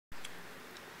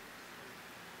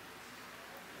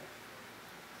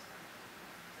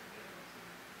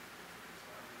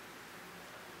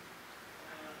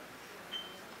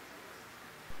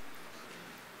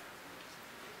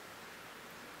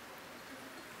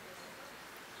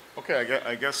Okay,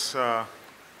 I guess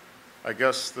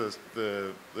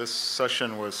this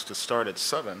session was to start at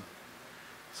 7,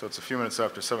 so it's a few minutes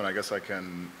after 7. I guess I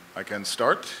can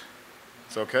start.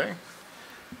 It's okay.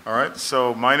 All right.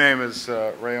 So my name is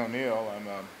Ray O'Neill.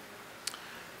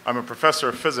 I'm a professor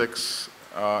of physics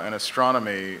and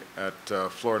astronomy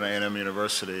at Florida A&M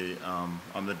University.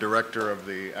 I'm the director of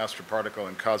the Astroparticle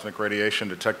and Cosmic Radiation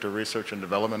Detector Research and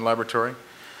Development Laboratory.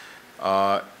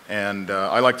 I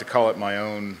like to call it my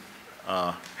own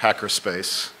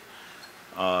hackerspace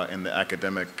in the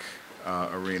academic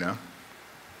arena.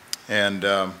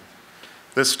 And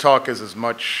this talk is as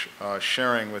much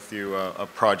sharing with you a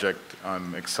project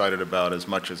I'm excited about as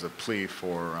much as a plea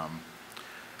for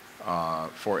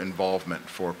involvement,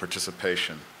 for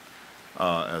participation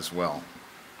as well.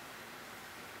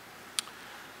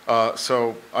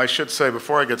 So I should say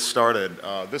before I get started,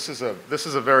 this is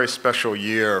a very special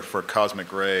year for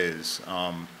cosmic rays.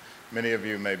 Many of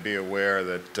you may be aware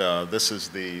that this is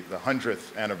the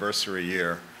 100th anniversary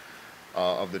year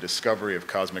of the discovery of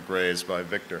cosmic rays by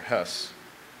Victor Hess.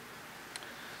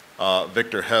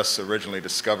 Victor Hess originally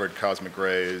discovered cosmic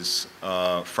rays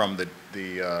from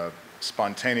the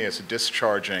spontaneous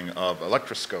discharging of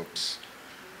electroscopes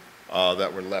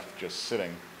that were left just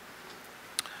sitting.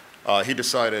 He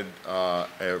decided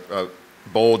a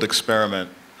bold experiment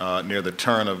near the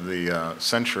turn of the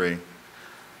century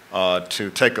to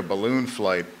take a balloon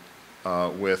flight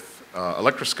with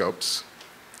electroscopes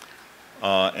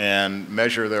and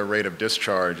measure their rate of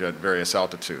discharge at various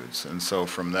altitudes. And so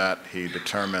from that, he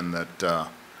determined that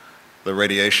the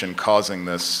radiation causing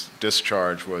this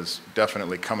discharge was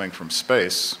definitely coming from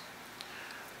space.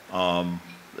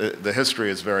 The history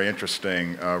is very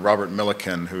interesting. Robert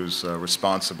Millikan, who's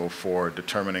responsible for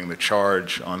determining the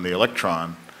charge on the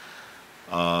electron,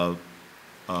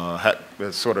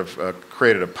 sort of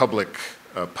created a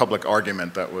public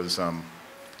argument that was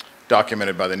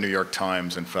documented by the New York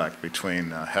Times, in fact,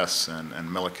 between Hess and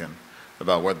Millikan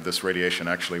about whether this radiation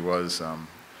actually was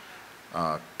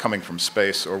coming from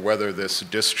space or whether this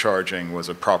discharging was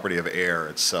a property of air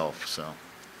itself. So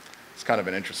it's kind of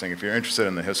an interesting, if you're interested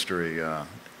in the history,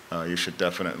 you should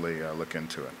definitely look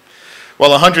into it.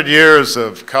 Well, 100 years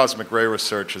of cosmic ray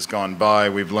research has gone by.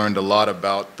 We've learned a lot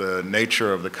about the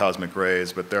nature of the cosmic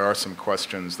rays, but there are some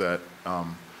questions that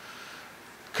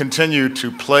continue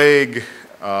to plague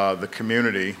the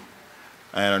community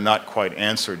and are not quite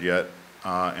answered yet.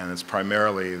 And it's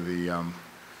primarily the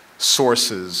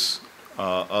sources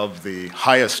of the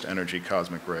highest energy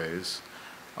cosmic rays,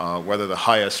 whether the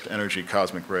highest energy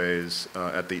cosmic rays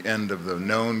at the end of the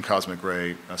known cosmic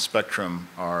ray spectrum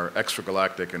are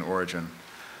extragalactic in origin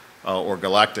or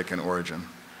galactic in origin.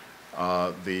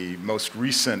 The most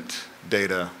recent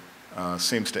data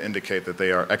seems to indicate that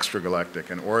they are extragalactic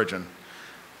in origin.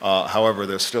 However,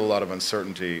 there's still a lot of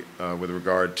uncertainty with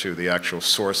regard to the actual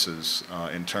sources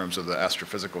in terms of the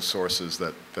astrophysical sources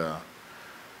that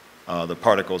the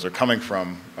particles are coming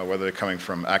from, whether they're coming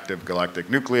from active galactic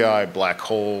nuclei, black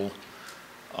hole,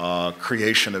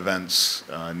 creation events,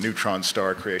 neutron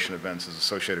star creation events is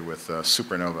associated with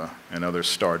supernova and other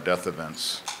star death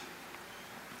events,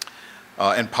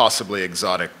 and possibly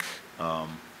exotic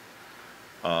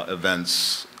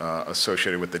events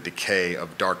associated with the decay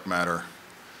of dark matter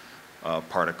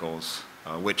particles,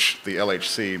 which the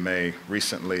LHC may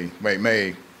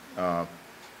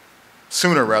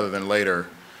sooner rather than later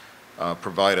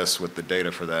provide us with the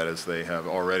data for that, as they have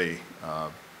already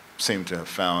seemed to have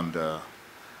found,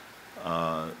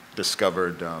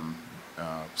 discovered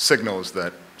signals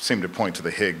that seem to point to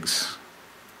the Higgs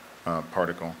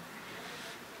particle.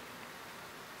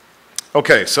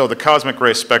 Okay, so the cosmic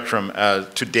ray spectrum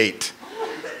to date.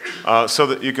 So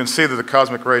that you can see that the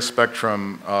cosmic ray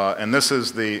spectrum, and this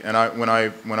is when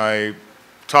I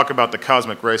talk about the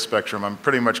cosmic ray spectrum, I'm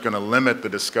pretty much going to limit the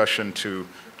discussion to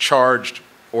charged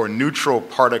or neutral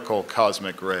particle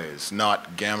cosmic rays,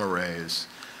 not gamma rays,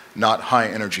 not high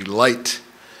energy light,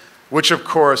 which of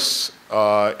course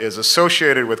is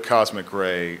associated with cosmic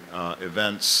ray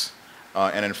events.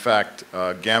 And in fact,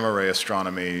 gamma ray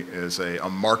astronomy is a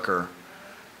marker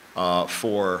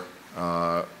for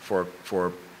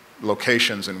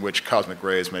locations in which cosmic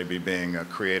rays may be being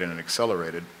created and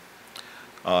accelerated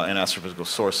in astrophysical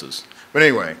sources. But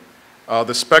anyway,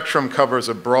 the spectrum covers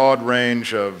a broad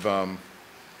range of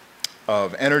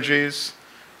energies,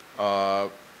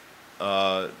 more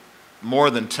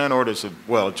than 10 orders of,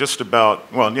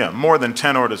 more than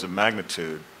 10 orders of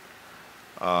magnitude,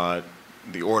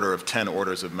 the order of 10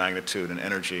 orders of magnitude in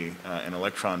energy in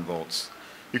electron volts.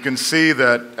 You can see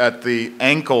that at the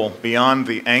ankle, beyond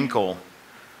the ankle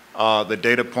the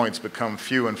data points become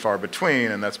few and far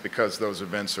between, and that's because those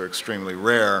events are extremely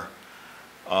rare.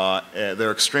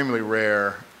 They're extremely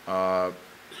rare.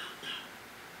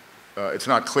 It's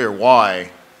not clear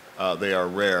why they are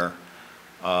rare.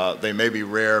 They may be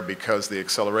rare because the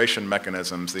acceleration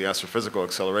mechanisms, the astrophysical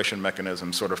acceleration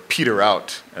mechanisms, sort of peter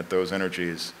out at those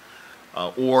energies,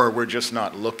 or we're just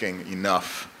not looking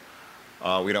enough.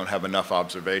 We don't have enough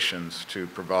observations to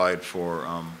provide for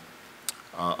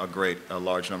a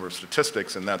large number of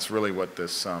statistics, and that's really what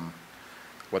this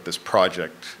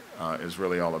project is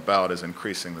really all about, is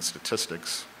increasing the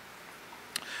statistics.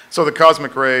 So the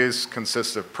cosmic rays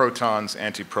consist of protons,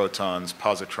 antiprotons,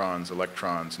 positrons,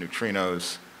 electrons,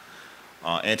 neutrinos,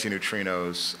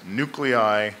 antineutrinos,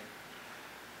 nuclei,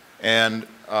 and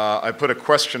I put a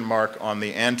question mark on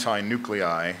the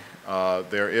anti-nuclei.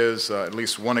 There is at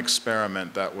least one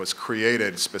experiment that was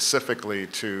created specifically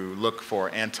to look for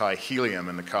anti-helium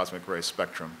in the cosmic ray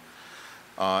spectrum.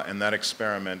 And that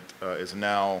experiment is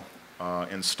now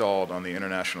installed on the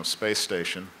International Space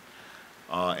Station.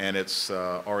 And it's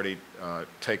already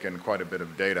taken quite a bit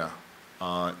of data.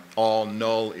 All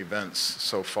null events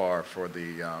so far for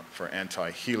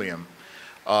anti-helium.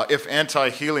 If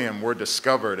anti-helium were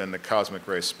discovered in the cosmic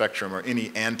ray spectrum, or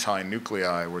any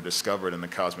anti-nuclei were discovered in the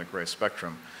cosmic ray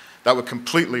spectrum, that would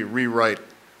completely rewrite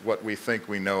what we think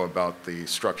we know about the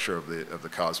structure of the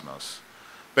cosmos.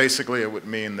 Basically, it would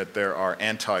mean that there are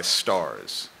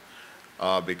anti-stars,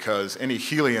 because any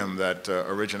helium that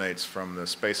originates from the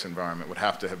space environment would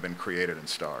have to have been created in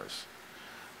stars.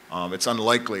 It's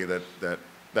unlikely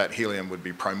that helium would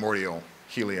be primordial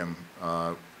helium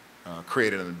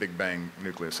created in the Big Bang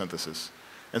nucleosynthesis.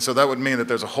 And so that would mean that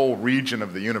there's a whole region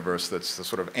of the universe that's the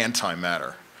sort of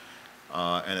antimatter,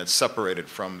 and it's separated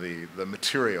from the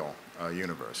material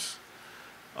universe.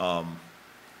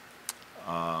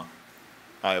 I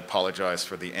apologize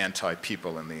for the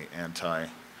anti-people in the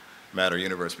anti-matter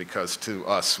universe, because to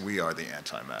us, we are the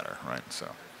antimatter, right? So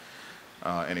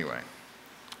anyway,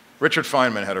 Richard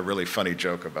Feynman had a really funny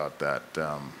joke about that,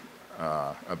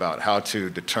 about how to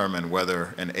determine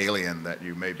whether an alien that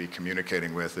you may be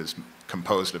communicating with is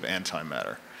composed of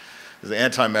antimatter. The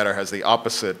antimatter has the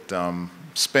opposite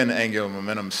spin angular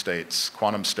momentum states,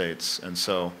 quantum states, and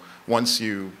so once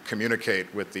you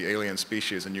communicate with the alien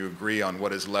species and you agree on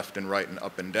what is left and right and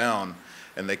up and down,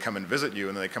 and they come and visit you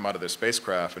and they come out of their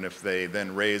spacecraft, and if they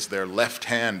then raise their left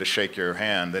hand to shake your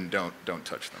hand, then don't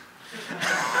touch them.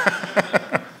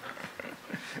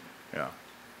 Yeah.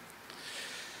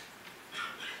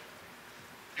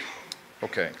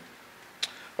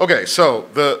 Okay, so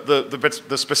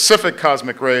the specific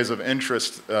cosmic rays of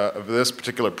interest of this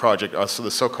particular project are the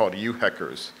so-called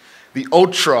UHECers. The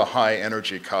ultra-high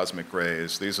energy cosmic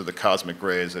rays, these are the cosmic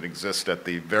rays that exist at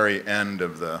the very end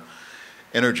of the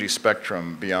energy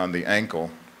spectrum beyond the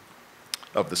ankle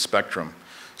of the spectrum.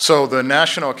 So the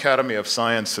National Academy of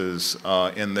Sciences,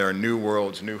 in their New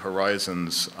Worlds, New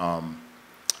Horizons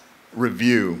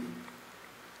review,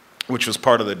 which was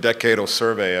part of the decadal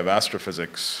survey of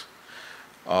astrophysics,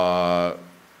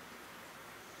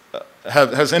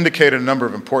 has indicated a number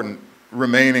of important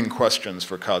remaining questions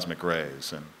for cosmic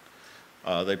rays. And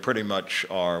they pretty much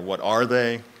are, what are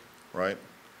they, right?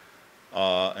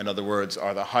 In other words,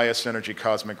 are the highest energy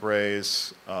cosmic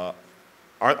rays,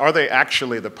 are they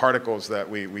actually the particles that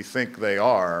we think they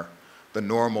are, the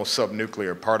normal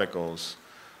subnuclear particles,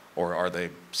 or are they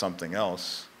something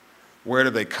else? Where do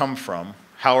they come from?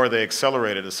 How are they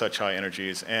accelerated to such high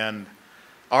energies? And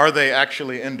are they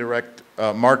actually indirect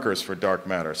markers for dark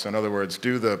matter? So in other words,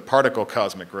 do the particle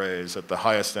cosmic rays at the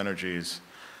highest energies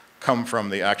come from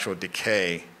the actual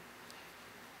decay,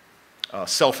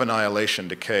 self-annihilation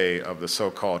decay of the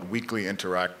so-called weakly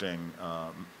interacting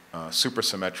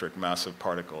supersymmetric massive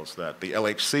particles that the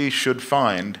LHC should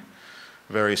find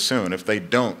very soon? If they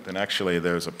don't, then actually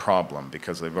there's a problem,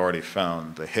 because they've already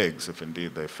found the Higgs, if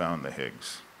indeed they found the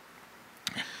Higgs.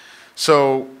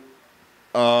 So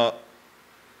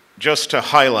just to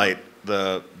highlight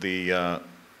the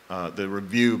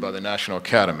review by the National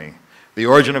Academy, the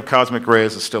origin of cosmic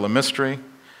rays is still a mystery.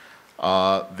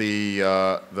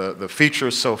 The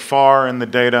features so far in the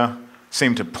data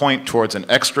seem to point towards an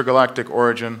extragalactic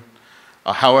origin.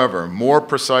 However, more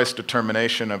precise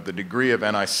determination of the degree of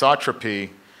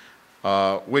anisotropy,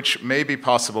 which may be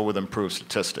possible with improved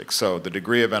statistics. So the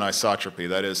degree of anisotropy,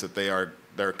 that is that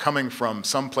they're coming from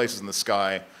some places in the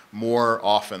sky more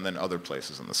often than other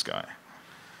places in the sky.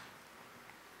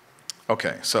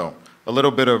 Okay, so a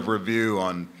little bit of review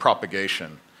on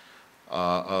propagation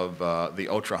of the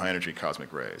ultra-high energy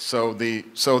cosmic rays. So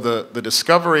the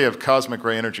discovery of cosmic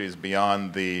ray energies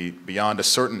beyond a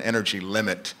certain energy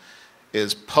limit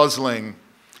is puzzling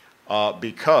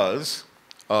because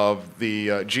of the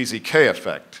GZK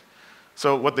effect.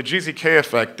 So what the GZK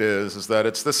effect is that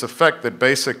it's this effect that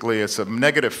basically it's a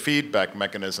negative feedback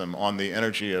mechanism on the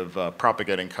energy of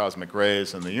propagating cosmic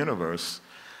rays in the universe.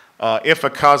 If a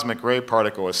cosmic ray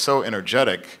particle is so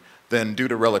energetic, then due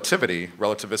to relativity,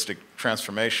 relativistic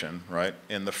transformation, right,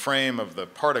 in the frame of the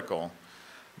particle,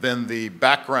 then the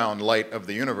background light of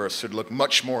the universe should look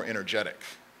much more energetic,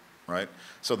 right?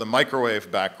 So the microwave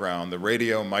background, the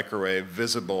radio, microwave,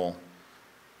 visible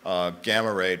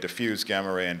gamma ray, diffuse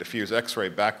gamma ray, and diffuse X-ray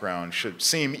background should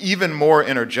seem even more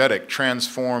energetic,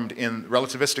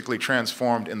 relativistically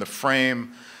transformed in the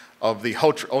frame of the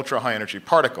ultra-high energy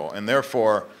particle, and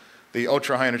therefore the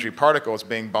ultra-high energy particle is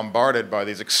being bombarded by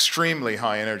these extremely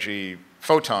high energy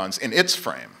photons in its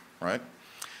frame, right?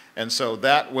 And so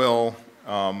that will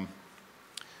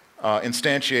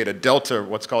instantiate a delta,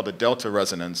 what's called a delta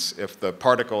resonance, if the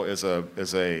particle is a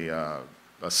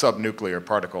subnuclear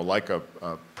particle like a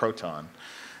proton.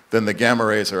 Then the gamma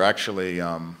rays are actually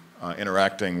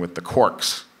interacting with the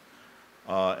quarks.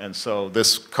 And so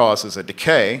this causes a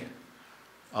decay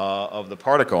of the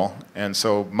particle, and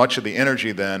so much of the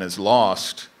energy then is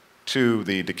lost to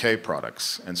the decay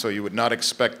products. And so you would not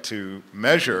expect to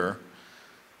measure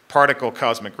particle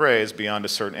cosmic rays beyond a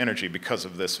certain energy because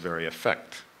of this very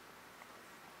effect.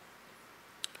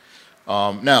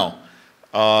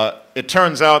 It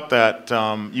turns out that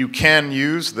you can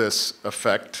use this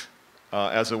effect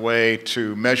as a way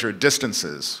to measure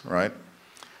distances, right?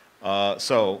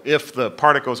 So if the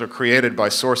particles are created by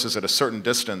sources at a certain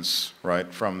distance,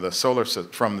 right, from the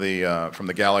from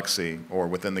the galaxy, or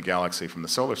within the galaxy from the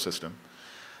solar system,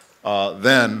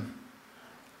 then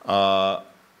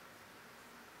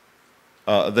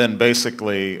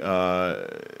basically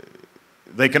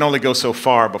they can only go so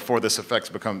far before this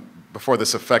effect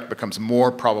becomes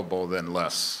more probable than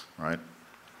less, right?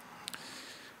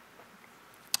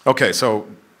 Okay, so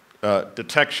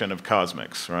detection of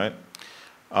cosmics, right?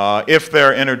 If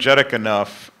they're energetic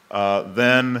enough,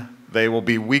 then they will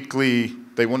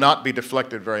not be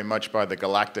deflected very much by the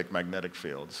galactic magnetic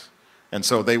fields. And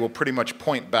so they will pretty much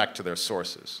point back to their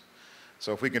sources.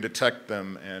 So if we can detect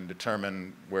them and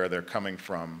determine where they're coming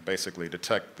from, basically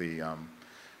detect the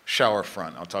shower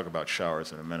front, I'll talk about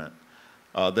showers in a minute,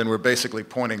 then we're basically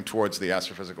pointing towards the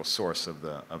astrophysical source of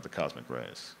the cosmic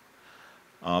rays.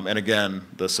 And again,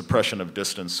 the suppression of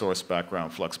distance source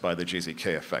background flux by the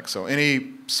GZK effect. So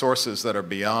any sources that are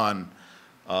beyond,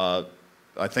 I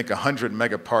think 100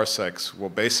 megaparsecs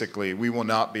we will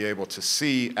not be able to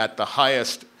see at the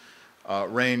highest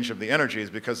range of the energies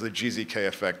because the GZK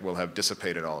effect will have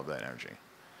dissipated all of that energy.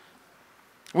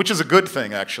 Which is a good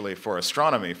thing, actually, for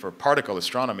astronomy, for particle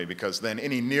astronomy, because then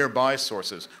any nearby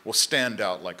sources will stand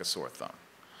out like a sore thumb.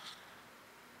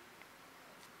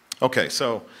 Okay,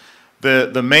 so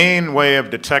the main way of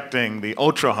detecting the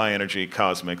ultra-high energy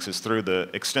cosmics is through the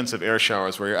extensive air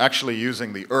showers, where you're actually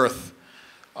using the Earth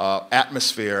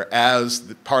atmosphere as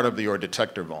part of your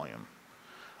detector volume.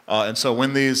 And so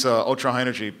when these ultra-high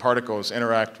energy particles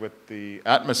interact with the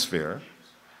atmosphere,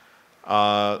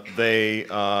 they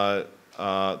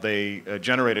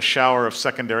generate a shower of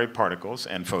secondary particles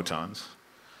and photons.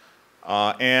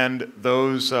 And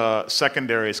those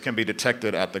secondaries can be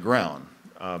detected at the ground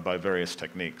by various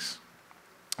techniques.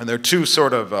 And there are two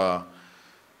sort of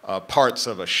parts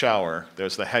of a shower.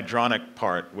 There's the hadronic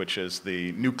part, which is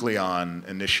the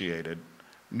nucleon-initiated,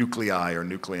 nuclei or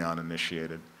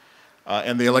nucleon-initiated,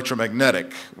 and the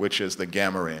electromagnetic, which is the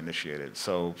gamma ray-initiated.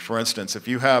 So, for instance, if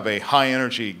you have a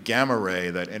high-energy gamma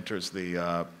ray that enters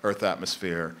the Earth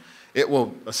atmosphere, it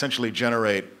will essentially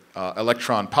generate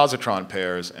electron-positron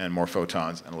pairs and more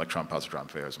photons, and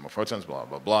electron-positron pairs and more photons, blah,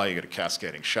 blah, blah. You get a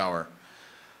cascading shower.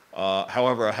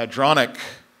 However, a hadronic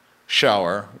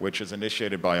shower, which is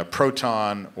initiated by a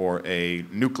proton or a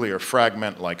nuclear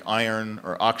fragment like iron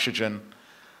or oxygen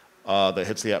that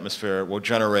hits the atmosphere, will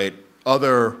generate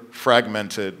other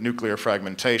fragmented nuclear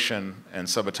fragmentation and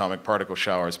subatomic particle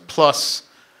showers, plus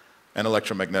an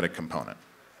electromagnetic component.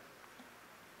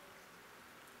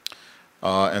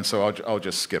 And so I'll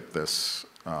just skip this.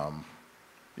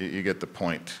 You get the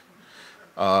point.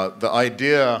 The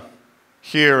idea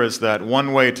here is that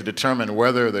one way to determine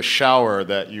whether the shower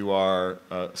that you are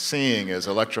seeing is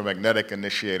electromagnetic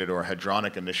initiated or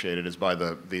hadronic initiated is by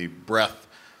the breadth,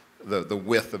 the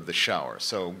width of the shower.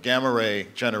 So gamma ray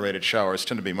generated showers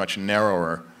tend to be much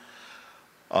narrower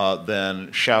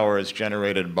than showers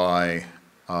generated by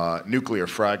nuclear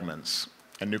fragments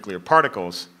and nuclear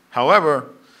particles. However,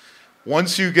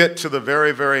 once you get to the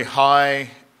very, very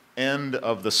high end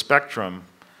of the spectrum,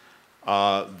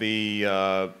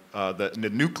 the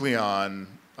nucleon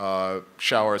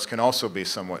showers can also be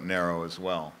somewhat narrow as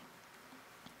well.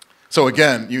 So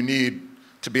again, you need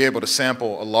to be able to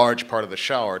sample a large part of the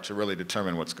shower to really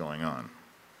determine what's going on.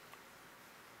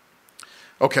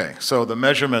 Okay, so the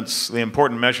measurements, the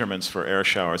important measurements for air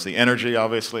showers, the energy,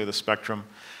 obviously, the spectrum,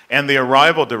 and the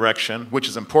arrival direction, which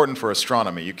is important for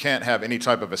astronomy. You can't have any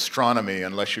type of astronomy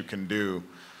unless you can do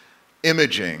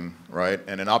imaging, right?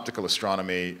 And in optical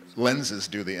astronomy, lenses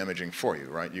do the imaging for you,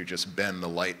 right? You just bend the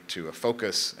light to a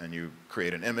focus and you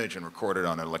create an image and record it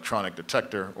on an electronic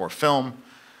detector or film.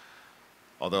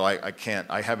 Although I can't,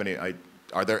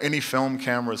 are there any film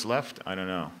cameras left? I don't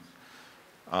know.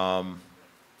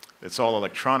 It's all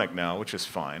electronic now, which is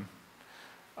fine.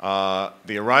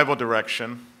 The arrival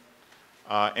direction,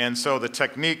 and so the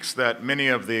techniques that many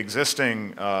of the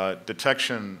existing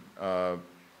detection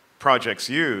projects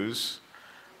use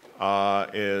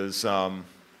are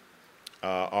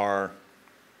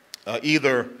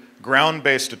either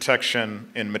ground-based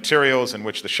detection in materials in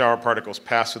which the shower particles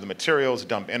pass through the materials,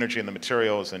 dump energy in the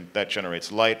materials, and that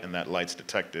generates light, and that light's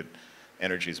detected,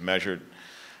 energy is measured.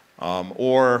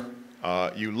 Or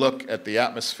you look at the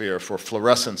atmosphere for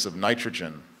fluorescence of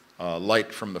nitrogen,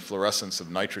 light from the fluorescence of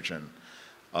nitrogen,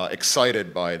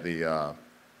 excited by the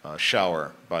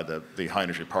shower, by the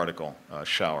high-energy particle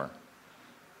shower.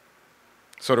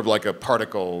 Sort of like a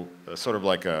particle, sort of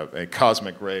like a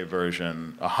cosmic ray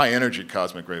version, a high-energy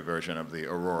cosmic ray version of the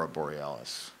aurora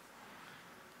borealis.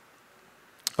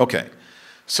 Okay,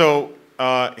 so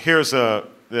here's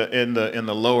in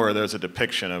the lower there's a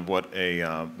depiction of what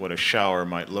a shower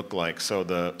might look like. So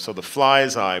the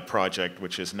Fly's Eye project,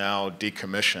 which is now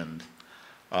decommissioned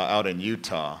out in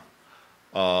Utah,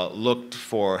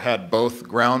 had both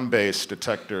ground-based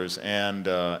detectors and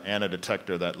a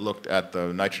detector that looked at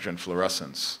the nitrogen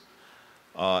fluorescence.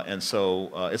 And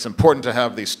so it's important to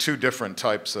have these two different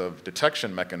types of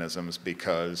detection mechanisms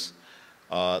because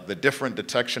the different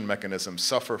detection mechanisms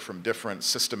suffer from different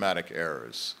systematic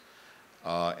errors.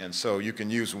 And so you can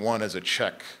use one as a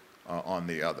check on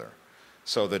the other.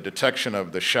 So the detection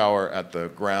of the shower at the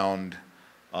ground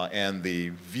and the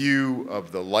view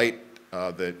of the light,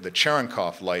 the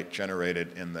Cherenkov light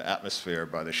generated in the atmosphere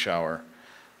by the shower,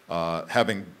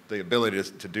 having the ability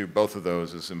to do both of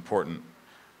those is important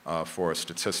for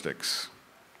statistics.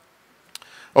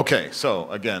 Okay, so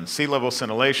again, sea level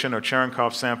scintillation or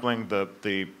Cherenkov sampling,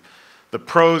 the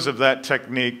pros of that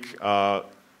technique,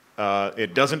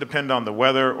 it doesn't depend on the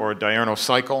weather or diurnal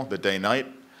cycle, the day-night.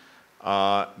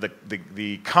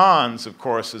 The cons, of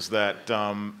course, is that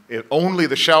only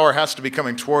the shower has to be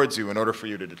coming towards you in order for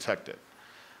you to detect it.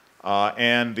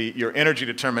 And your energy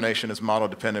determination is model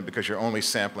dependent because you're only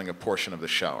sampling a portion of the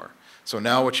shower. So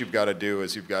now what you've got to do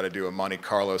is you've got to do a Monte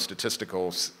Carlo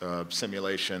statistical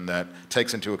simulation that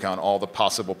takes into account all the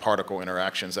possible particle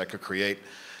interactions that could create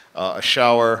a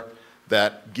shower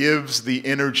that gives the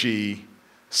energy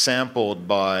sampled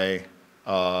by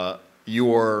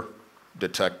your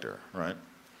detector, right?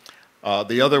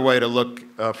 The other way to look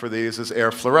for these is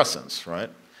air fluorescence, right?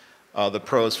 The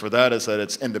pros for that is that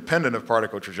it's independent of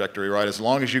particle trajectory, right? As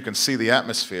long as you can see the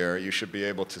atmosphere, you should be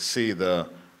able to see the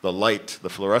light, the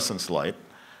fluorescence light,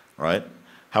 right?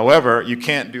 However, you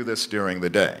can't do this during the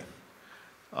day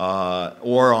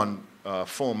or on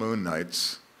full moon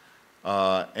nights,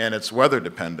 and it's weather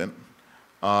dependent.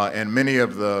 And many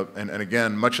of and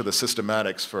again, much of the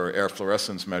systematics for air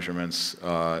fluorescence measurements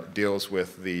deals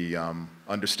with the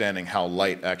understanding how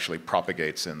light actually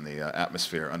propagates in the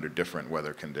atmosphere under different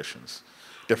weather conditions,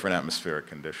 different atmospheric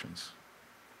conditions.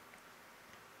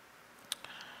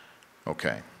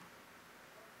 Okay.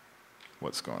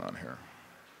 What's going on here?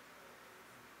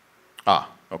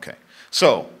 Okay.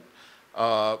 So,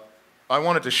 I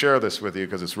wanted to share this with you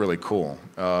because it's really cool.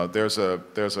 There's a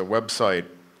website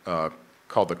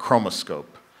called the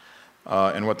Chromoscope.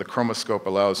 And what the Chromoscope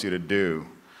allows you to do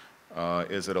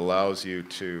is it allows you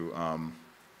to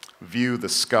view the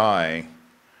sky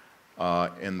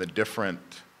in the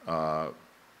different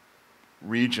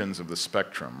regions of the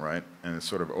spectrum, right? And it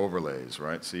sort of overlays,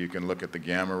 right? So you can look at the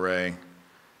gamma ray,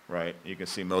 right? You can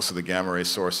see most of the gamma ray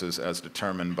sources as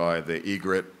determined by the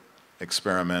Egret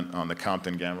experiment on the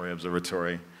Compton Gamma Ray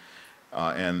Observatory,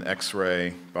 and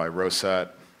X-ray by Rosat,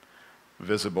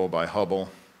 visible by Hubble,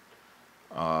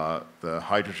 the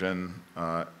hydrogen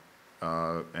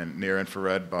and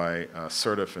near-infrared by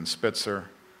Certif and Spitzer,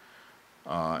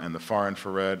 and the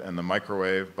far-infrared and the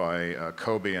microwave by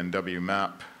Kobe and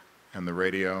WMAP, and the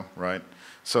radio, right?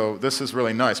 So this is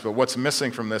really nice, but what's missing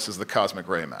from this is the cosmic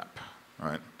ray map,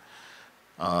 right?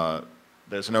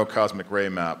 There's no cosmic ray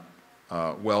map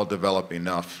well developed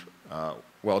enough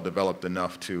well developed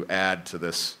enough to add to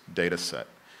this data set.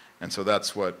 And so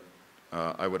that's what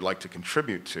I would like to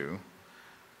contribute to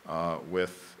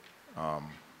with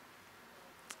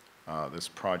this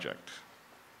project.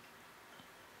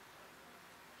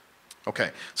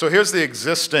 Okay, so here's the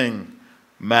existing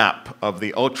map of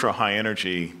the ultra-high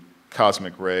energy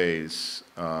cosmic rays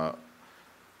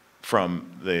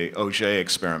from the Auger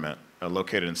experiment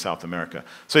located in South America.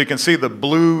 So you can see the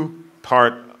blue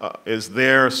part is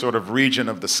their sort of region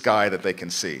of the sky that they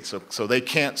can see. So they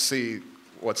can't see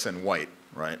what's in white,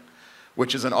 right?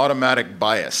 Which is an automatic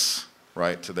bias,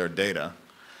 right, to their data.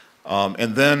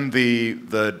 And then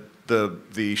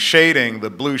the shading, the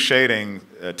blue shading,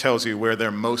 tells you where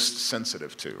they're most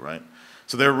sensitive to, right?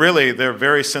 So they're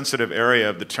very sensitive area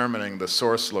of determining the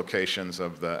source locations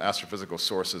of the astrophysical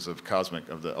sources of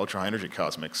the ultra-high energy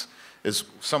cosmics is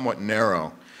somewhat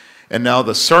narrow. And now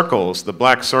the circles, the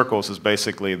black circles is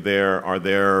basically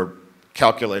their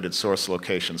calculated source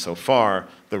location so far.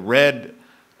 The red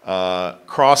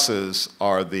crosses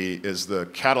is the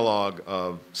catalog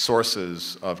of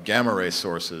sources, of gamma ray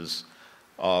sources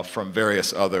from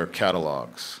various other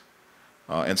catalogs.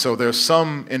 And so there's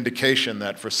some indication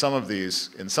that for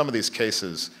in some of these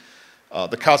cases,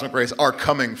 the cosmic rays are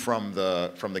coming from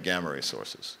the gamma ray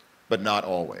sources, but not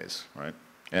always, right?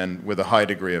 And with a high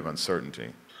degree of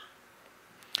uncertainty.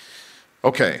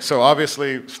 Okay, so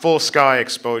obviously full sky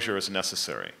exposure is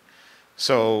necessary.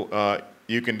 So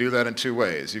you can do that in two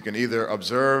ways. You can either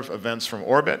observe events from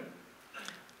orbit,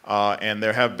 and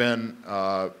there have been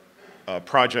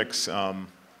projects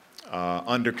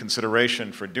under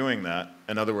consideration for doing that.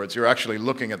 In other words, you're actually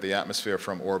looking at the atmosphere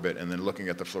from orbit and then looking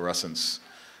at the fluorescence,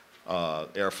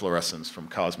 air fluorescence from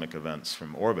cosmic events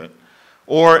from orbit.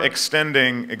 Or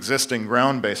extending existing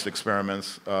ground-based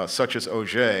experiments, such as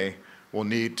Auger, will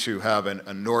need to have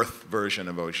a north version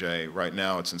of Auger. Right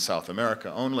now it's in South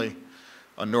America only.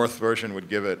 A north version would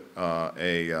give it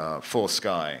a full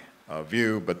sky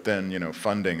view, but then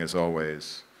funding is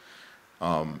always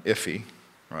iffy.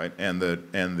 Right? And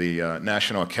the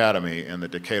National Academy and the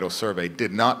Decadal Survey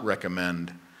did not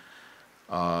recommend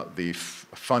the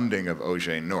funding of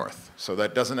Auger North. So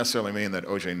that doesn't necessarily mean that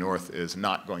Auger North is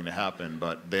not going to happen,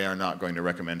 but they are not going to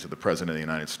recommend to the President of the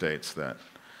United States that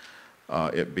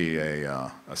it be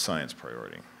a science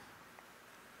priority.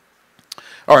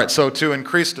 All right, so to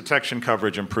increase detection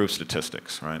coverage, improve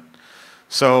statistics, right?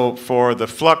 So for the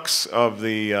flux of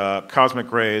the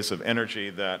cosmic rays of energy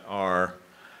that are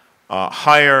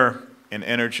higher in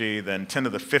energy than 10 to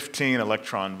the 15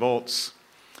 electron volts,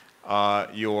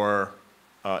 your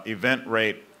event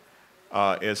rate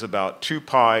is about 2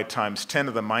 pi times 10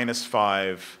 to the minus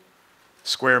 5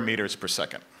 square meters per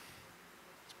second.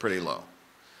 It's pretty low,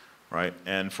 right?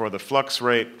 And for the flux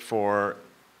rate for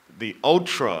the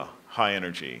ultra high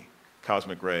energy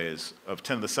cosmic rays of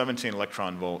 10 to the 17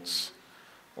 electron volts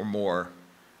or more,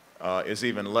 is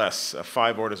even less,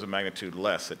 5 orders of magnitude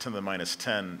less, at 10 to the minus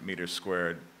 10 meters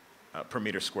squared per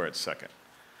meter squared second.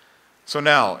 So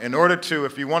now,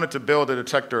 if you wanted to build a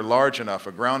detector large enough,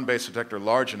 a ground-based detector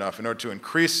large enough, in order to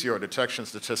increase your detection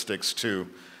statistics to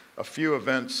a few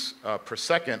events per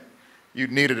second,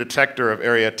 you'd need a detector of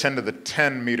area 10 to the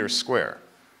 10 meters square,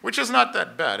 which is not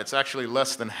that bad. It's actually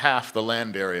less than half the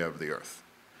land area of the Earth.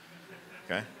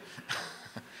 Okay?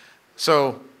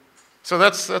 So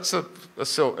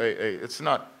it's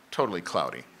not totally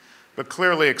cloudy, but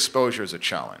clearly exposure is a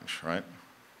challenge, right?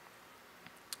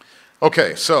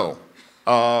 Okay, so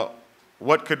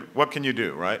what can you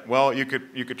do, right? Well, you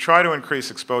could try to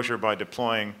increase exposure by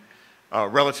deploying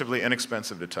relatively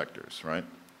inexpensive detectors, right?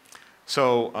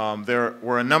 So there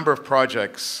were a number of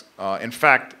projects. In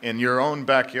fact, in your own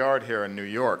backyard here in New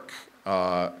York,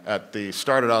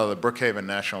 started out of the Brookhaven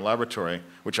National Laboratory,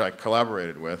 which I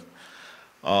collaborated with.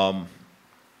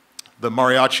 The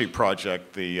Mariachi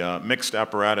project, the mixed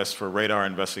apparatus for radar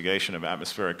investigation of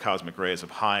atmospheric cosmic rays of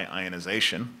high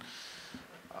ionization.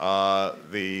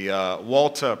 The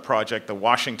WALTA project, the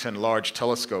Washington Large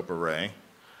Telescope Array,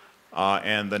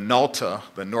 and the NALTA,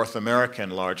 the North American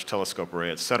Large Telescope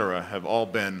Array, et cetera, have all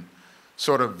been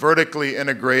sort of vertically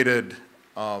integrated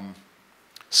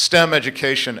STEM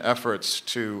education efforts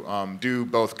to do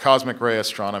both cosmic ray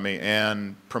astronomy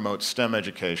and promote STEM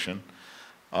education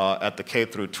at the K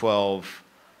through 12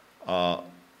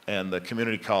 and the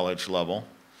community college level.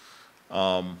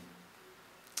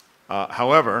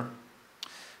 However,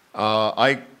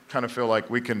 I kind of feel like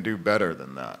we can do better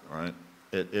than that, right?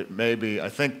 It may be, I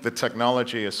think the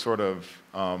technology is sort of,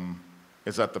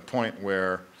 is at the point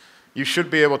where you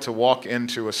should be able to walk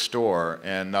into a store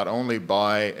and not only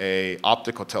buy an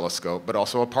optical telescope, but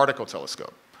also a particle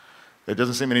telescope, There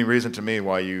doesn't seem any reason to me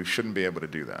why you shouldn't be able to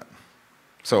do that.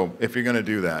 So if you're going to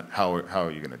do that, how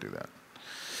are you going to do that?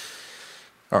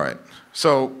 All right.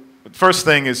 So the first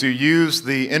thing is you use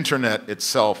the internet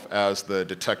itself as the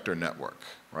detector network,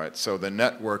 right? So the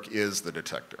network is the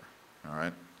detector, all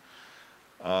right?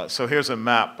 So here's a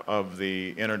map of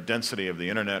the inner density of the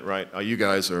internet, right? You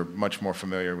guys are much more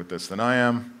familiar with this than I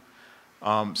am.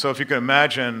 So if you can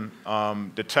imagine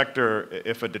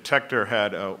if a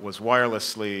detector was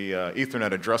wirelessly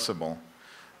Ethernet addressable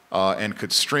and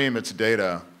could stream its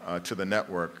data to the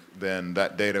network, then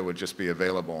that data would just be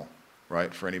available,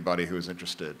 right, for anybody who is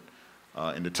interested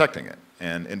in detecting it.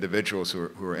 And individuals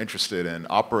who are interested in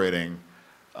operating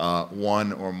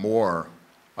one or more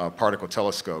particle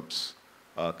telescopes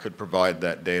could provide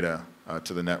that data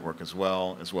to the network as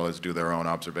well as do their own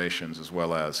observations, as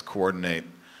well as coordinate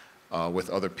with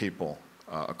other people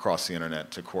across the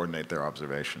internet to coordinate their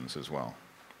observations as well.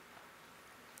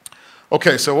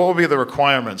 Okay, so what will be the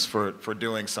requirements for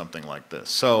doing something like this?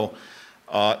 So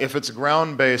if it's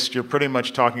ground-based, you're pretty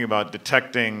much talking about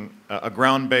detecting a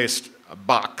ground-based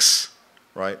box,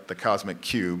 right, the cosmic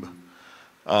cube,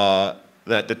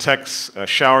 that detects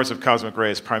showers of cosmic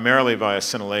rays primarily via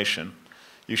scintillation.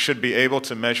 You should be able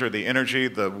to measure the energy,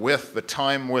 the width, the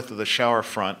time width of the shower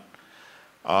front,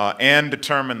 and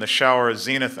determine the shower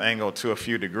zenith angle to a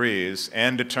few degrees,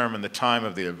 and determine the time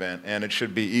of the event, and it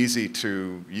should be easy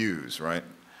to use, right?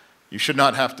 You should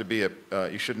not have to be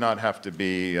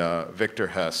Victor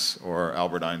Hess or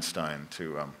Albert Einstein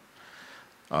to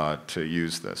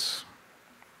use this.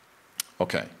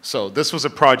 Okay, so this was a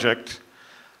project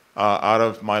out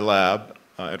of my lab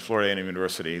at Florida A&M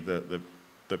University.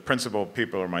 The principal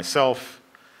people are myself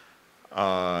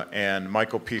and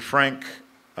Michael P. Frank,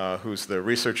 who's the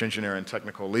research engineer and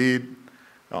technical lead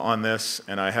on this,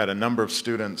 and I had a number of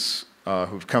students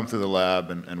who've come through the lab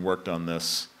and worked on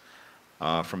this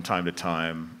from time to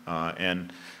time.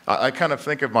 And I kind of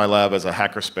think of my lab as a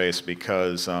hackerspace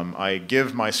because I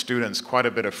give my students quite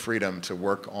a bit of freedom to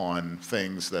work on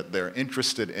things that they're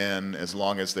interested in as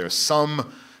long as there's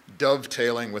some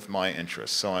dovetailing with my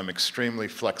interests. So I'm extremely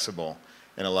flexible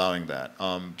in allowing that.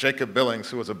 Jacob Billings,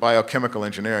 who was a biochemical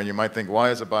engineer, and you might think, why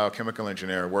is a biochemical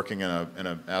engineer working in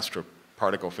an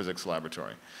astroparticle physics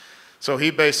laboratory? So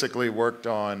he basically worked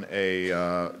on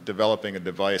developing a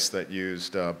device that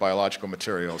used biological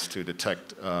materials to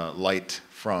detect light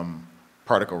from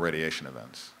particle radiation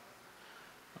events.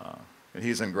 And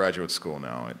he's in graduate school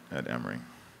now at Emory.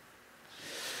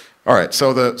 All right,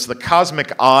 so the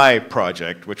Cosmic Eye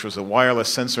project, which was a wireless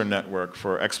sensor network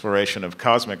for exploration of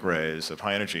cosmic rays, of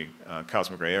high-energy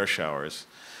cosmic ray air showers,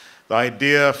 the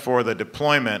idea for the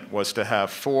deployment was to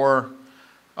have 4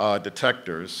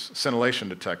 detectors, scintillation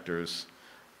detectors,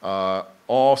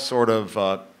 all sort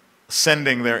of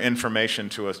sending their information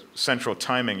to a central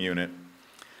timing unit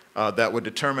that would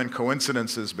determine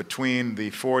coincidences between the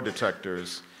 4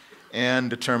 detectors and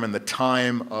determine the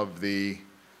time of the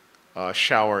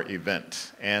shower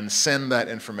event and send that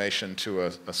information to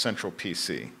a central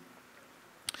PC.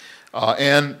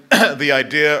 And the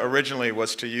idea originally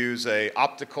was to use an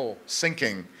optical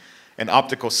syncing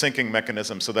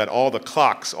mechanism so that all the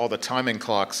clocks, all the timing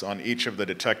clocks on each of the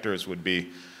detectors would be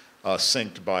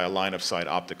synced by a line-of-sight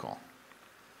optical.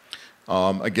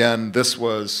 Again, this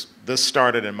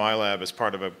started in my lab as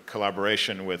part of a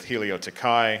collaboration with Helio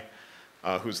Takai,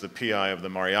 who's the PI of the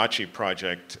Mariachi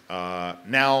project,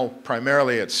 now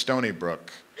primarily at Stony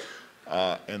Brook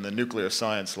in the Nuclear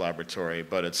Science Laboratory,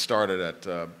 but it started at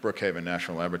Brookhaven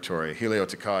National Laboratory. Helio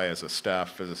Takai is a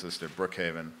staff physicist at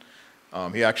Brookhaven.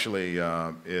 He actually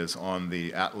is on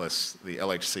the Atlas, the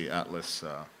LHC Atlas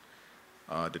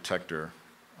detector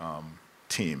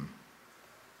team.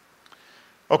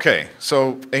 Okay,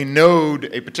 so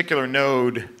a particular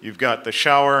node, you've got the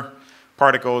shower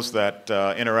particles that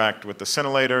interact with the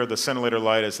scintillator. The scintillator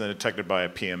light is then detected by a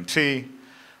PMT.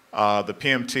 The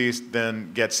PMT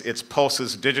then gets its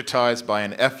pulses digitized by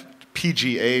an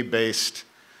FPGA-based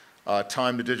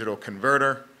time-to-digital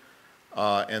converter,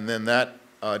 and then that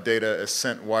data is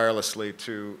sent wirelessly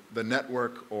to the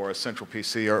network or a central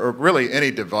PC, or really any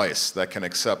device that can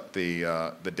accept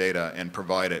the data and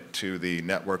provide it to the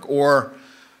network, or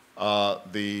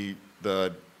the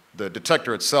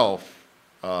detector itself.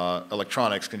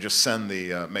 Electronics can just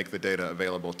make the data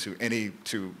available to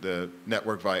the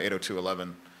network via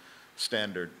 802.11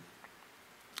 standard,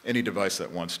 any device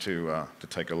that wants to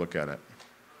take a look at it.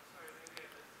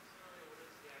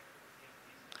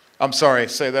 I'm sorry,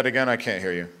 say that again, I can't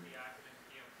hear you.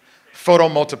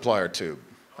 Photomultiplier tube.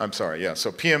 I'm sorry, yeah.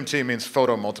 So PMT means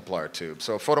photomultiplier tube.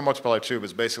 So a photomultiplier tube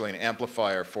is basically an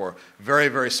amplifier for very,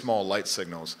 very small light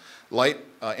signals. Light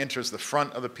enters the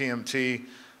front of the PMT,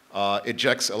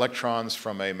 ejects electrons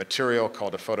from a material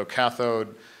called a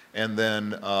photocathode, and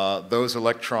then those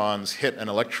electrons hit an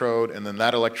electrode, and then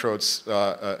that electrode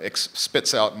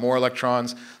spits out more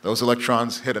electrons. Those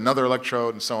electrons hit another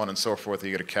electrode, and so on and so forth. You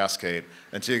get a cascade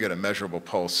until you get a measurable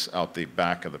pulse out the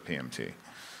back of the PMT.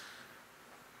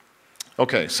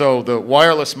 Okay, so the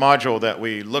wireless module that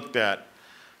we looked at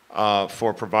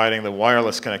for providing the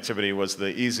wireless connectivity was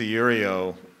the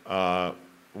EasyUrio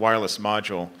wireless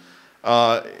module.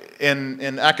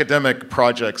 In academic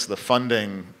projects, the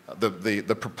funding,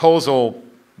 the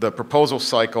proposal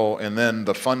cycle and then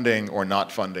the funding or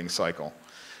not funding cycle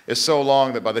is so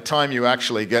long that by the time you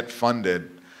actually get funded,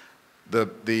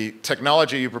 the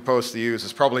technology you propose to use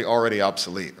is probably already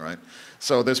obsolete, right?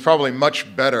 So there's probably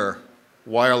much better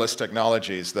wireless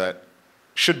technologies that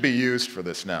should be used for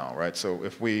this now, right? So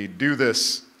if we do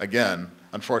this again,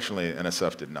 unfortunately,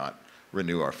 NSF did not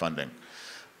renew our funding.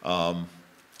 So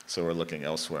we're looking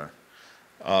elsewhere.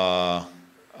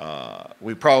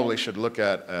 We probably should look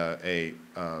at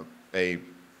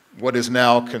what is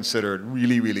now considered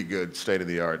really, really good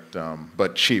state-of-the-art,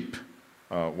 but cheap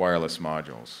wireless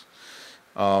modules.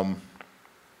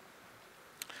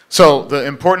 So the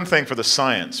important thing for the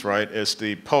science, right, is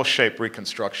the pulse shape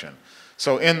reconstruction.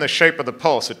 So in the shape of the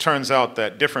pulse, it turns out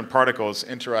that different particles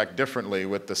interact differently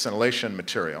with the scintillation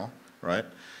material, right?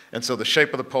 And so the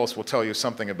shape of the pulse will tell you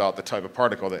something about the type of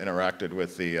particle that interacted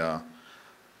with the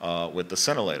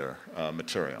scintillator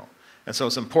material. And so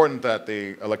it's important that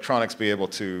the electronics be able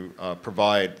to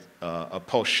provide a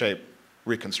pulse shape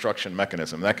reconstruction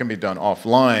mechanism. That can be done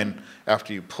offline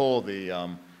after you pull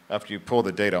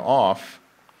the data off.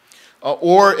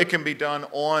 Or it can be done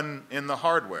in the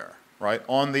hardware, right?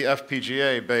 On the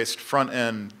FPGA-based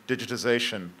front-end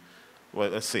digitization. Well,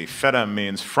 let's see, FEDM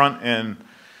means front-end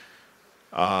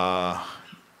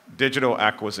digital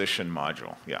acquisition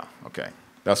module. Yeah, okay.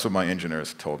 That's what my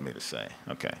engineers told me to say.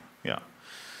 Okay, yeah.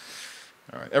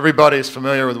 All right. Everybody's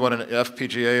familiar with what an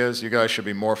FPGA is. You guys should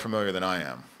be more familiar than I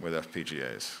am with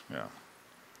FPGAs. Yeah.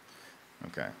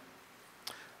 Okay.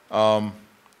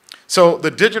 So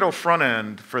the digital front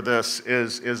end for this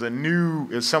is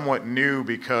somewhat new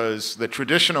because the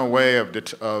traditional way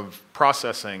of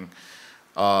processing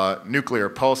nuclear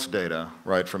pulse data,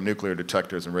 right, from nuclear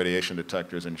detectors and radiation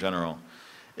detectors in general,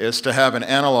 is to have an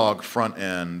analog front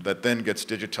end that then gets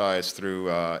digitized through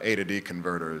A to D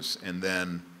converters, and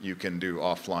then you can do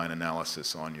offline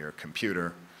analysis on your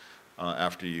computer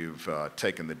after you've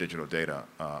taken the digital data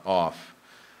off.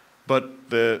 But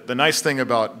the nice thing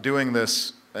about doing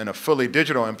this in a fully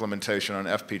digital implementation on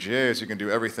FPGA is you can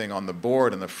do everything on the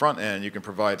board in the front end. You can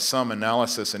provide some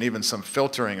analysis and even some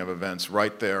filtering of events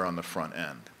right there on the front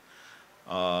end.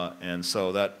 And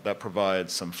so that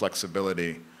provides some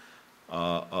flexibility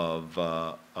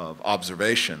of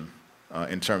observation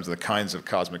in terms of the kinds of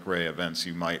cosmic ray events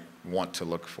you might want to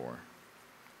look for.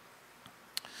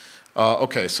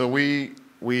 Okay, so we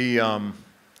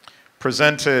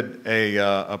presented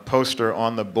a poster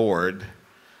on the board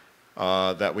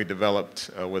that we developed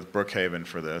with Brookhaven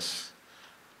for this.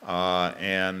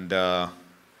 And the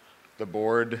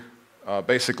board,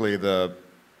 basically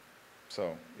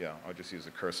so yeah, I'll just use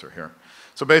the cursor here.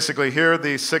 So basically here are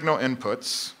the signal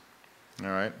inputs. All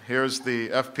right, here's the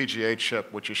FPGA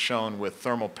chip, which is shown with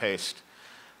thermal paste.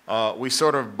 We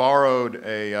sort of borrowed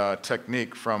a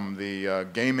technique from the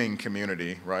gaming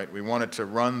community, right? We wanted to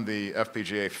run the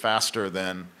FPGA faster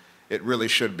than it really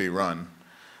should be run.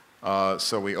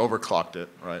 So we overclocked it,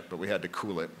 right? But we had to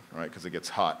cool it, right? Because it gets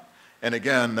hot. And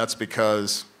again, that's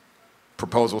because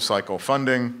proposal cycle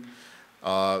funding.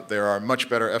 There are much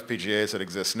better FPGAs that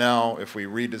exist now. If we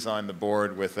redesign the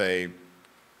board with a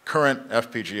current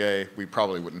FPGA, we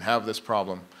probably wouldn't have this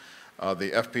problem.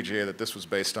 The FPGA that this was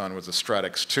based on was a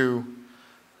Stratix 2,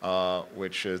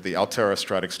 which is the Altera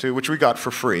Stratix 2, which we got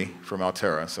for free from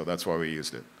Altera, so that's why we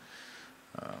used it.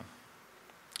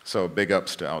 So big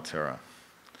ups to Altera.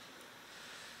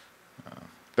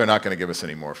 They're not going to give us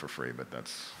any more for free, but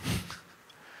that's,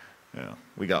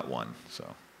 we got one, so.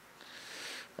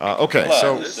 Okay,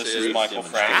 so. This is Michael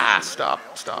Frank. Stop.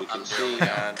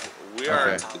 And we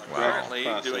are currently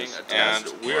doing a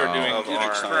test of our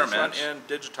experiment in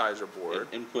digitizer board,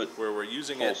 where we're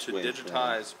using it to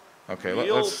digitize Okay,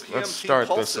 real let's PMT start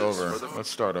this pulses over. for the Let's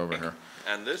start over here.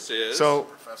 And this is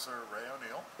Professor Ray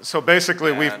O'Neill. So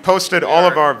basically, we've And posted we all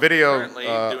of are our currently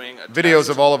doing a videos test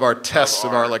of all of our tests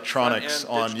of our our electronics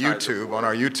front-end on digitizer YouTube, board, on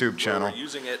our YouTube where channel. we're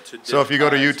using it to So if you go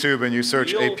to digitize YouTube and you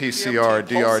search real APCR PMT pulses for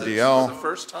the DRDL,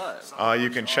 first time,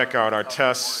 you can check out our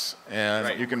tests, and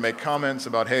Right. you can make comments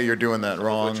about, hey, you're doing that some of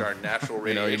wrong. which are natural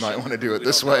You know, radiation. you might want to do it We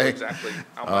this don't know way. exactly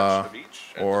how much of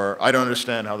each at Or the I don't moment.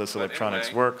 understand how this But electronics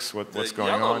anyway, works, what's going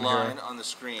The on yellow line here. on the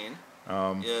screen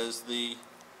is the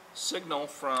signal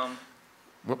from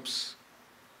Whoops.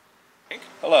 Frank.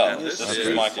 Hello, And this this is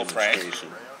is Michael Frank.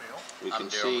 demonstration. We can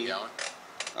see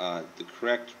the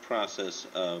correct process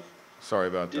of Sorry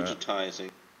about that.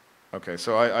 digitizing. Okay,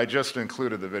 so I just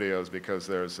included the videos because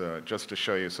there's, just to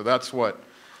show you. So that's what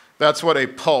a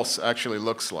pulse actually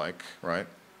looks like, right?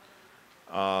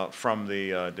 From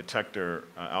the detector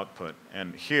output.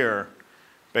 And here,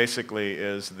 basically,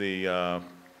 is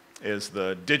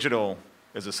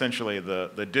essentially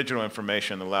the digital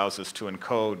information that allows us to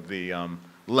encode the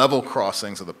level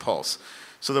crossings of the pulse.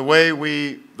 So the way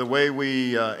we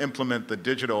implement the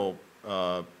digital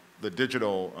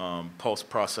pulse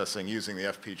processing using the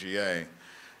FPGA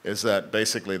is that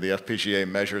basically the FPGA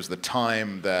measures the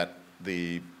time that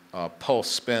the pulse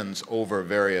spins over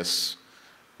various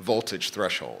voltage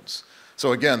thresholds.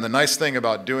 So again, the nice thing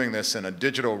about doing this in a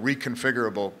digital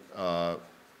reconfigurable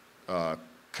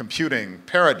computing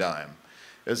paradigm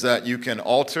is that you can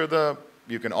alter the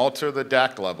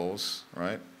DAC levels,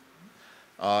 right?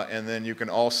 And then you can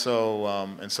also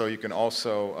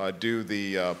do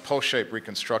the pulse shape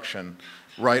reconstruction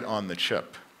right on the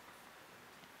chip.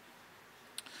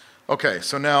 Okay,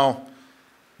 so now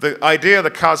the idea of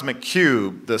the cosmic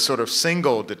cube, the sort of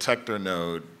single detector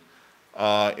node,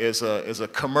 is a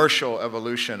commercial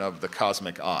evolution of the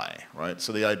cosmic eye, right?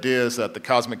 So the idea is that the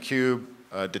cosmic cube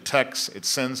detects, it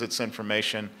sends its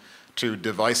information to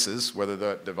devices, whether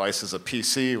the device is a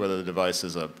PC, whether the device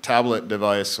is a tablet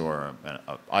device or an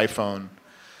iPhone.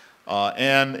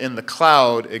 And in the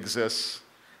cloud exists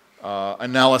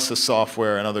analysis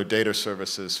software and other data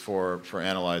services for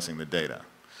analyzing the data,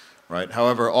 right?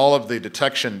 However, all of the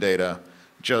detection data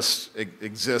just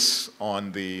exists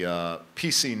on the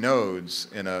PC nodes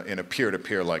in a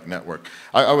peer-to-peer like network.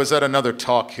 I was at another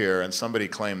talk here and somebody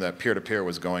claimed that peer-to-peer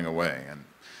was going away. And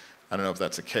I don't know if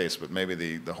that's the case, but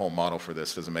maybe the whole model for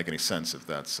this doesn't make any sense if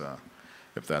that's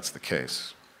the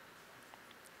case.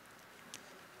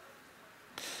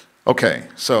 Okay,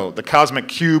 so the Cosmic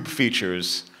Cube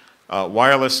features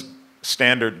wireless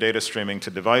standard data streaming to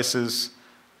devices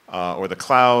or the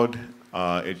cloud.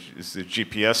 It is the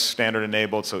GPS standard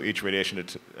enabled, so each radiation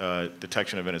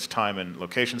detection event is time and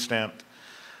location stamped.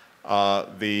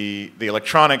 The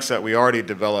electronics that we already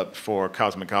developed for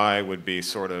Cosmic Eye would be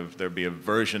there'd be a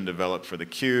version developed for the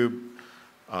cube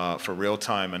for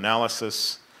real-time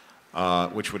analysis,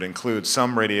 which would include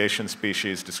some radiation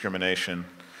species discrimination.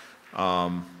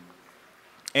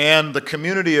 And the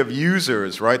community of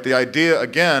users, right? The idea,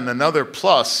 again, another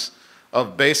plus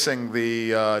of basing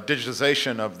the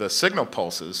digitization of the signal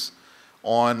pulses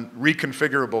on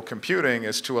reconfigurable computing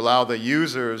is to allow the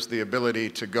users the ability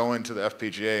to go into the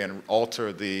FPGA and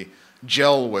alter the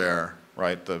gelware,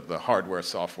 right, the hardware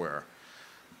software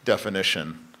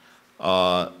definition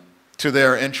to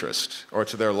their interest or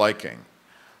to their liking.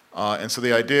 And so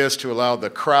the idea is to allow the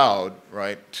crowd,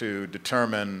 right, to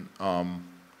determine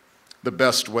the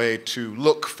best way to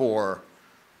look for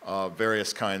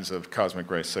various kinds of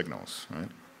cosmic ray signals, right?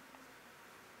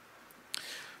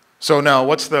 So now,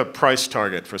 what's the price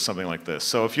target for something like this?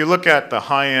 So if you look at the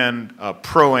high-end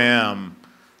Pro-Am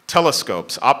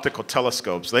telescopes, optical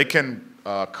telescopes, they can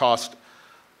cost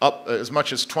up as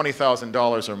much as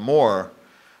 $20,000 or more,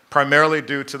 primarily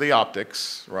due to the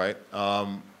optics, right?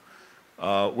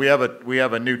 We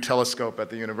have a new telescope at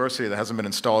the university that hasn't been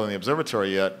installed in the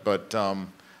observatory yet, but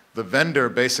the vendor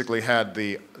basically had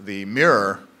the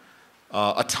mirror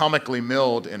atomically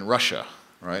milled in Russia,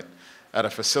 right? At a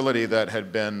facility that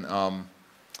had been,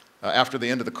 after the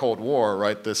end of the Cold War,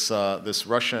 right, this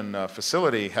Russian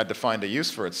facility had to find a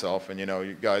use for itself. And, you know,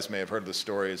 you guys may have heard the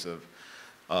stories of,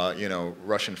 you know,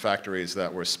 Russian factories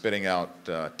that were spitting out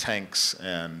tanks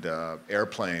and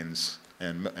airplanes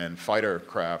and fighter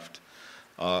craft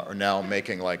are now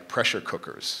making, like, pressure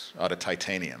cookers out of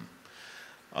titanium.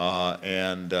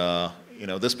 You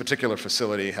know, this particular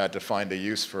facility had to find a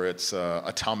use for its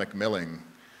atomic milling.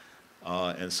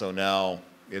 And so now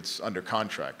it's under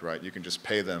contract, right? You can just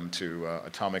pay them to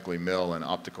atomically mill an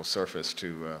optical surface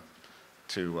to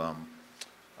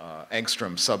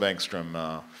angstrom,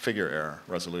 sub-angstrom figure error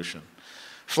resolution.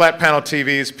 Flat panel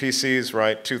TVs, PCs,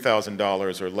 right,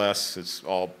 $2,000 or less. It's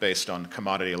all based on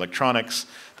commodity electronics.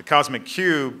 The cosmic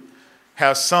cube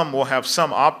will have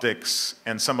some optics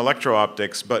and some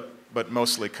electro-optics, but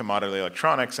mostly commodity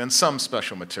electronics and some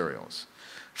special materials.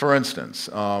 For instance,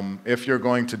 if you're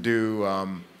going to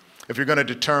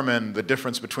determine the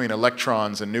difference between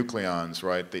electrons and nucleons,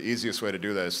 right, the easiest way to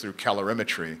do that is through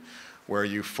calorimetry, where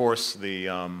you force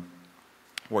the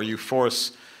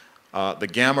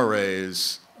gamma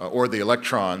rays or the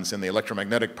electrons in the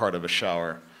electromagnetic part of a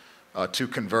shower to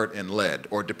convert in lead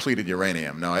or depleted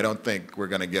uranium. Now, I don't think we're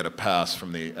going to get a pass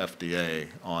from the FDA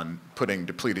on putting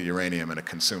depleted uranium in a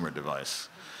consumer device.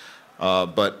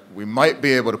 But we might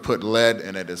be able to put lead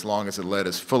in it as long as the lead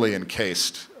is fully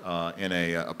encased in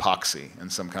in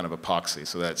some kind of epoxy,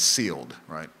 so that's sealed,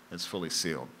 right? It's fully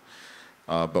sealed.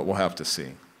 But we'll have to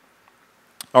see.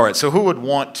 All right, so who would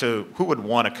want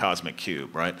a cosmic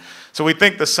cube, right? So we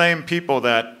think the same people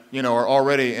that are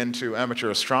already into amateur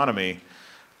astronomy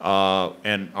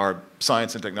and are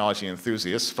science and technology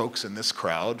enthusiasts, folks in this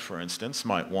crowd, for instance,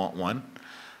 might want one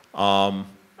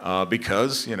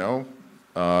because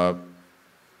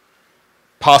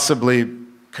possibly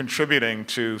contributing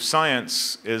to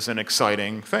science is an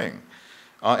exciting thing.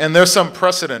 And there's some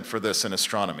precedent for this in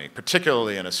astronomy,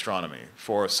 particularly in astronomy,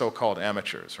 for so-called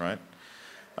amateurs, right?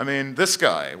 I mean, this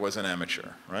guy was an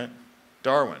amateur, right?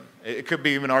 Darwin. It could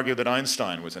be even argued that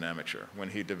Einstein was an amateur when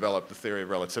he developed the theory of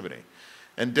relativity.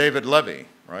 And David Levy,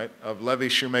 right, of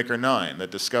Levy-Shoemaker 9,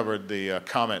 that discovered the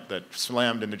comet that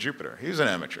slammed into Jupiter. He's an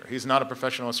amateur. He's not a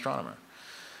professional astronomer.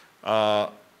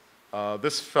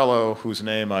 This fellow, whose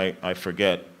name I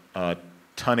forget,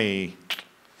 Tunney,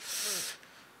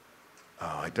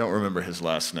 I don't remember his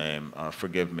last name,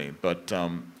 forgive me, but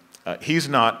he's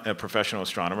not a professional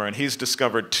astronomer, and he's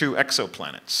discovered 2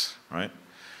 exoplanets, right?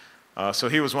 So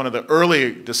he was one of the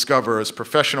early discoverers,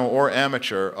 professional or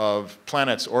amateur, of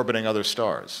planets orbiting other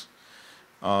stars.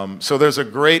 So there's a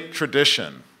great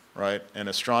tradition, right, in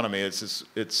astronomy.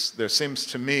 There seems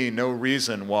to me no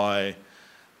reason why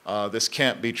this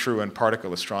can't be true in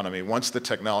particle astronomy once the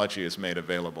technology is made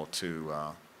available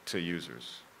to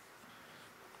users.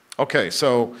 Okay,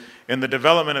 so in the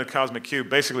development of the cosmic cube,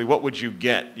 basically what would you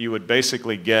get? You would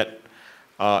basically get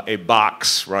a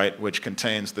box, right, which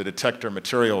contains the detector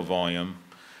material volume,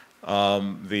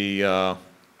 and then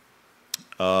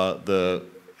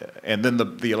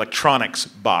the electronics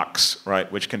box,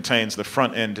 right, which contains the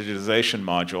front-end digitization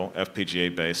module,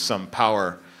 FPGA-based, some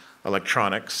power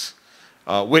electronics,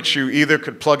 which you either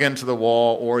could plug into the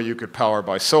wall or you could power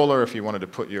by solar if you wanted to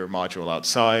put your module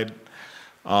outside.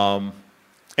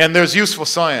 And there's useful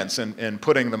science in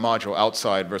putting the module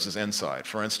outside versus inside.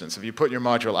 For instance, if you put your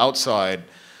module outside,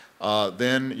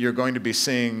 then you're going to be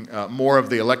seeing more of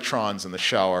the electrons in the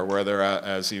shower,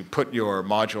 whereas you put your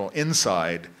module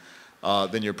inside,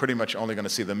 then you're pretty much only going to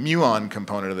see the muon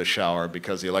component of the shower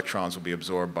because the electrons will be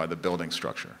absorbed by the building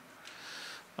structure.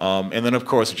 And then, of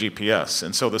course, GPS.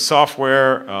 And so the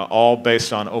software, all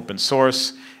based on open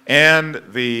source, and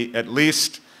at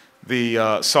least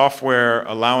the software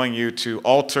allowing you to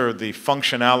alter the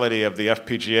functionality of the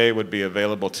FPGA would be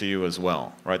available to you as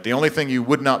well, right? The only thing you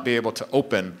would not be able to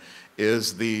open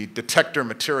is the detector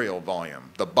material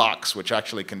volume, the box which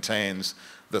actually contains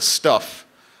the stuff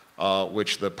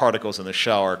which the particles in the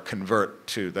shower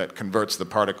that converts the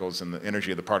particles and the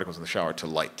energy of the particles in the shower to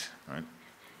light, right?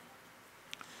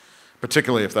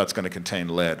 Particularly if that's going to contain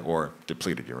lead or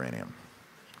depleted uranium.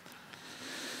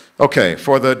 Okay,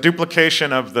 for the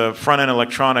duplication of the front-end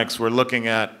electronics, we're looking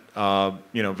at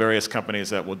various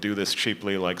companies that will do this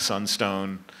cheaply, like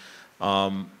Sunstone.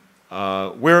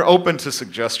 We're open to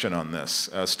suggestion on this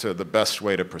as to the best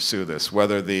way to pursue this,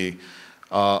 whether the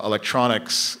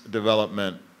electronics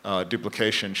development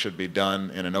duplication should be done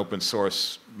in an open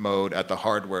source mode at the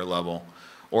hardware level,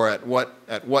 or at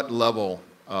what level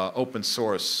open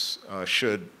source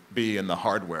should be in the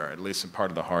hardware, at least in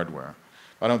part of the hardware.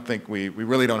 I don't think we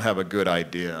really don't have a good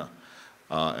idea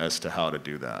as to how to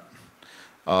do that.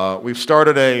 We've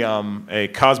started a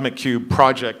Cosmic Cube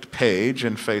project page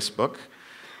in Facebook.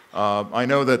 I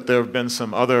know that there have been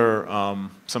some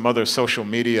other social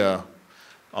media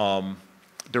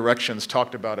directions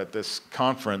talked about at this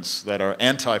conference that are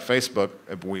anti-Facebook.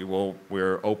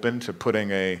 We're open to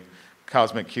putting a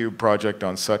Cosmic Cube project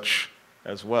on such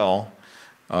as well.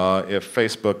 If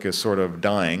Facebook is sort of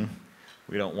dying,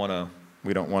 we don't want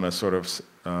to sort of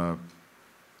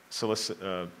solicit,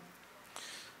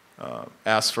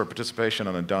 ask for participation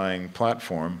on a dying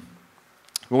platform.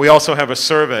 But we also have a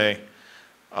survey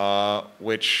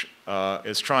which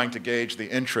is trying to gauge the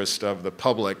interest of the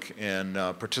public in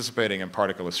participating in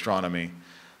particle astronomy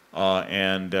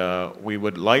We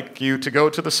would like you to go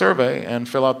to the survey and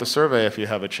fill out the survey if you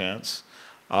have a chance.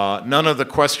 None of the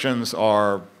questions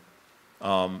are,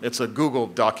 it's a Google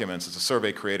Documents, it's a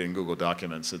survey created in Google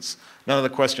Documents. None of the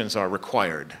questions are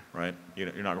required, right?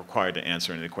 You're not required to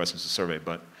answer any of the questions in the survey,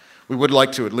 but we would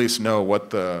like to at least know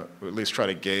what at least try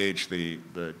to gauge the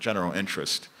general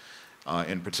interest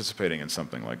in participating in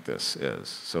something like this is.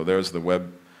 So there's the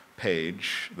web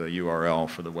page, the URL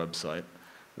for the website,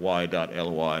 y.ly/bp8.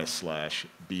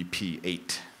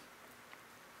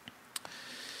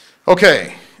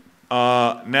 Okay,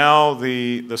 now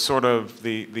the sort of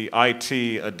the IT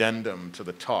addendum to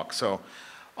the talk. So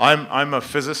I'm a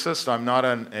physicist, I'm not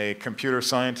a computer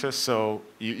scientist, so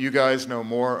you guys know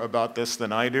more about this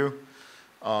than I do.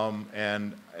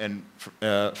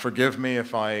 Forgive me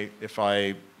if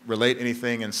I relate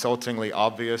anything insultingly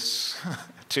obvious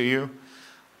to you.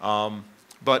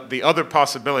 But the other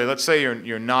possibility, let's say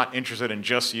you're not interested in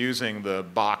just using the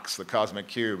box, the cosmic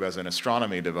cube, as an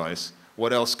astronomy device.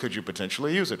 What else could you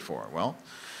potentially use it for? Well,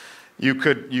 you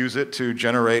could use it to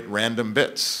generate random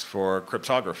bits for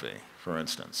cryptography, for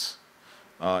instance.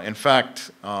 In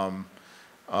fact,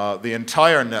 the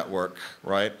entire network,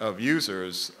 right, of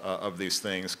users of these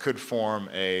things could form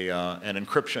an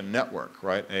encryption network,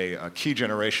 right, a key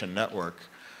generation network,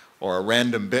 or a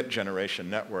random bit generation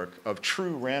network of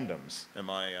true randoms.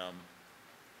 Am I,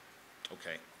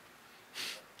 okay.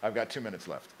 I've got 2 minutes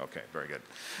left. Okay, very good.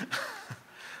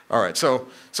 All right, so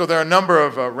there are a number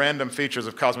of random features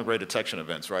of cosmic ray detection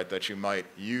events, right, that you might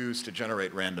use to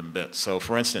generate random bits. So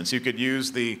for instance, you could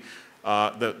use the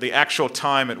actual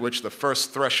time at which the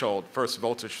first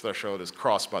voltage threshold is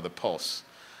crossed by the pulse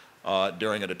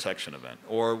during a detection event,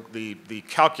 or the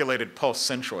calculated pulse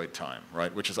centroid time,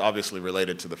 right, which is obviously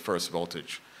related to the first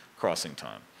voltage crossing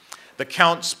time. The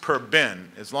counts per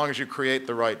bin, as long as you create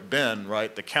the right bin,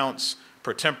 right, the counts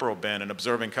per temporal bin in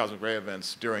observing cosmic ray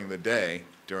events during the day,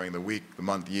 during the week, the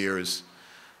month, years,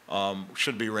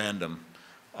 should be random.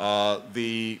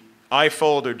 The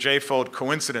I-fold or J-fold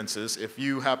coincidences, if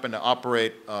you happen to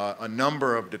operate a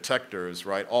number of detectors,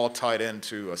 right, all tied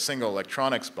into a single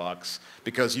electronics box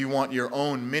because you want your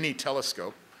own mini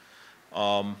telescope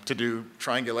to do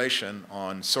triangulation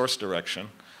on source direction,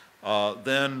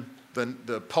 then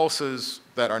the pulses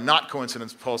that are not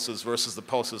coincidence pulses versus the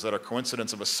pulses that are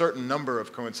coincidence of a certain number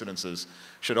of coincidences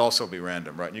should also be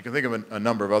random, right? And you can think of a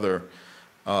number of other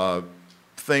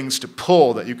things to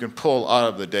pull that you can pull out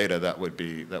of the data that would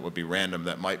be random,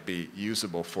 that might be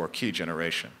usable for key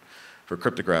generation, for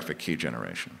cryptographic key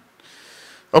generation.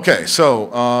 Okay,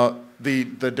 so the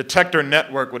detector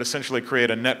network would essentially create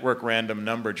a network random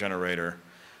number generator,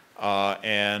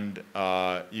 and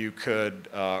you could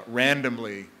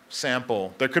randomly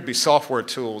sample. There could be software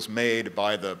tools made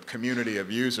by the community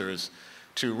of users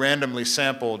to randomly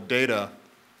sample data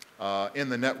in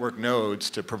the network nodes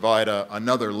to provide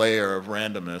another layer of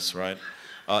randomness, right?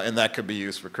 And that could be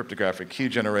used for cryptographic key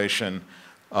generation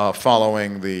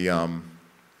following the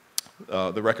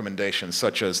recommendations,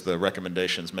 such as the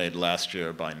recommendations made last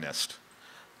year by NIST.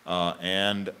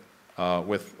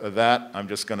 With that, I'm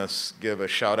just going to give a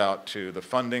shout out to the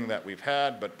funding that we've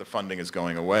had, but the funding is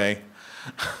going away.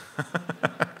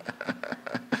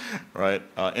 Right?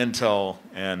 Intel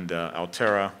and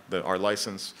Altera, our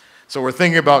license. So we're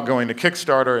thinking about going to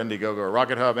Kickstarter, Indiegogo, or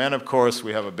Rocket Hub, and of course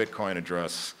we have a Bitcoin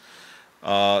address.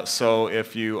 So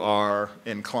if you are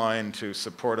inclined to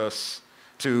support us,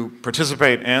 to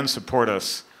participate and support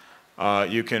us,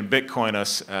 you can Bitcoin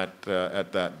us at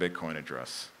that Bitcoin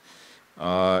address.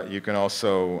 You can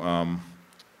also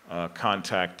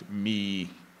contact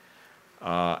me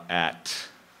at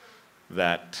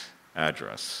that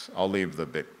address. I'll leave the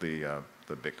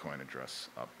Bitcoin address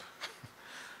up.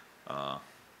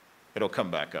 It'll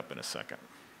come back up in a second.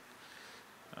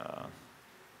 Yeah.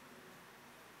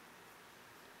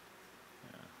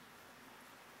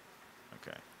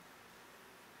 Okay.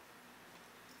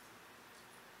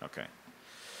 Okay.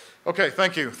 Okay.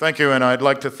 Thank you. Thank you. And I'd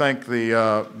like to thank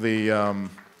the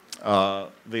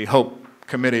Hope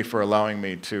Committee for allowing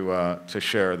me to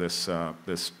share this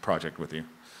project with you.